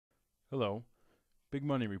Hello, Big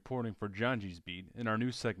Money reporting for Johngy's beat in our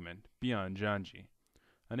new segment, Beyond Johngy.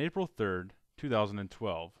 On April 3rd,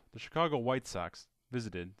 2012, the Chicago White Sox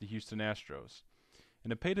visited the Houston Astros.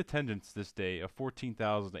 In a paid attendance this day of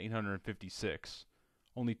 14,856,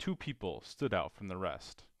 only two people stood out from the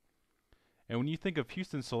rest. And when you think of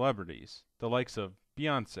Houston celebrities, the likes of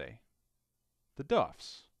Beyonce, the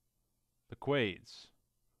Duffs, the Quaids,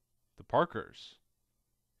 the Parkers,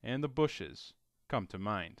 and the Bushes come to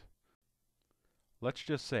mind. Let's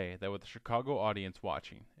just say that with the Chicago audience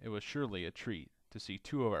watching, it was surely a treat to see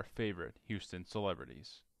two of our favorite Houston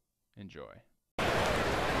celebrities. Enjoy.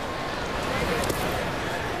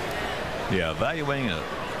 Yeah, evaluating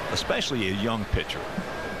especially a young pitcher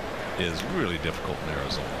is really difficult in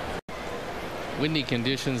Arizona. Windy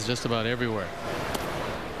conditions just about everywhere.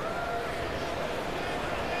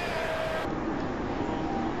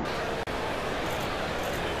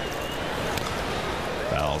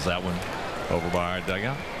 Fouls that one over by our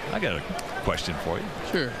dugout. I got a question for you.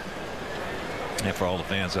 Sure. And for all the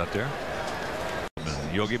fans out there.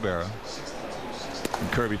 Yogi Berra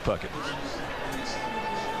and Kirby Puckett.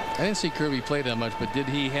 I didn't see Kirby play that much, but did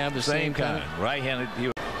he have the same kind? Right-handed.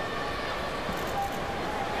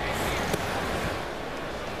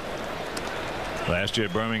 Last year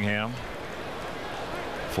at Birmingham,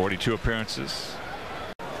 42 appearances.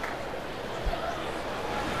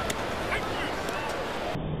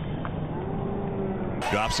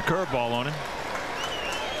 Drops the curveball on him.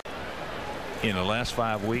 In the last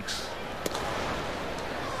 5 weeks,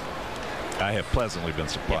 I have pleasantly been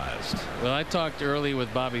surprised. Well, I talked early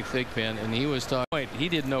with Bobby Thigpen, and he was talking. He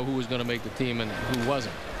didn't know who was going to make the team and who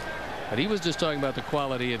wasn't. But he was just talking about the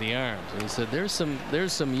quality of the arms. And he said there's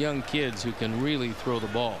some young kids who can really throw the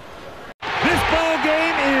ball. This ball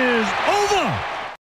game is over.